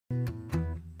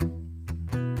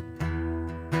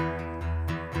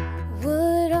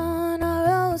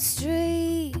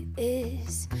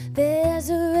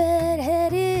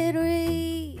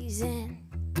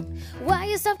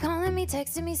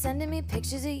texting me, sending me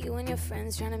pictures of you and your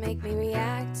friends trying to make me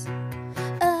react.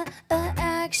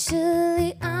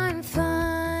 Actually, I'm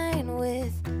fine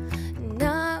with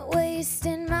not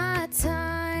wasting my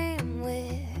time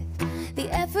with the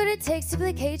effort it takes to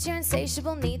placate your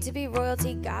insatiable need to be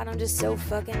royalty. God, I'm just so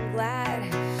fucking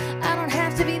glad I don't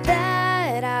have to be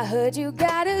that. I heard you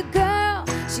got a girl,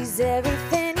 she's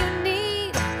everything you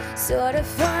need. Sort of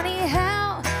funny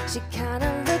how she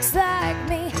kinda looks like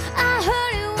me. I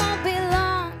heard it won't be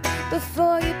long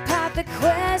before you pop the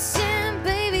question,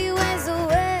 baby, when's the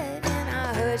wedding?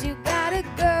 I heard you got a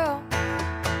girl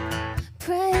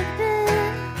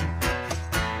pregnant.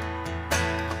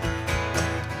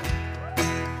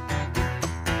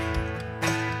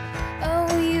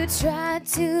 Oh, you tried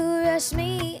to rush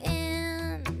me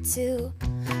into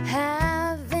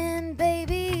having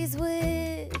babies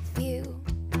with you,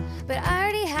 but I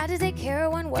already had to take care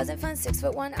of one. Wasn't fun,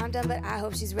 6'1", I'm done, but I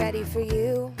hope she's ready for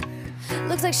you.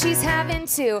 Looks like she's having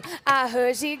two. I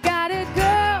heard she got a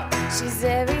girl, she's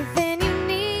everything you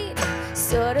need.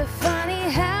 Sort of funny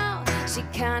how she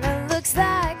kinda looks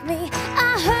like me.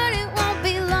 I heard it won't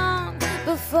be long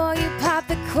before you pop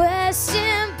the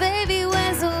question, baby,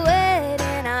 when's the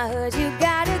wedding? I heard you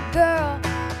got a girl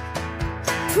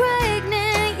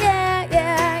pregnant, yeah,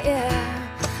 yeah, yeah.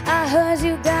 I heard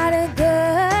you got a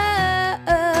girl.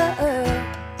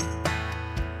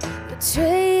 You're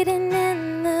trading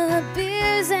in the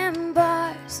beers and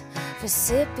bars for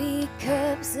sippy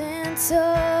cups and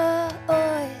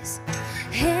toys,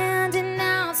 handing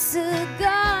out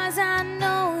cigars. I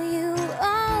know you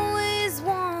always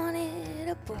wanted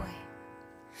a boy,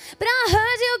 but I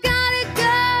heard you got a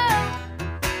girl.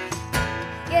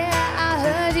 Yeah, I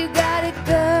heard you got a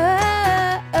girl.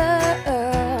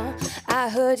 I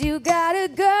heard you got a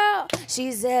girl,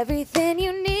 she's everything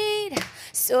you need.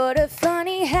 Sort of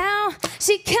funny how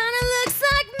she kinda looks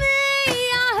like me.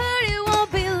 I heard it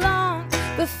won't be long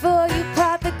before you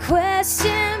pop the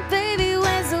question,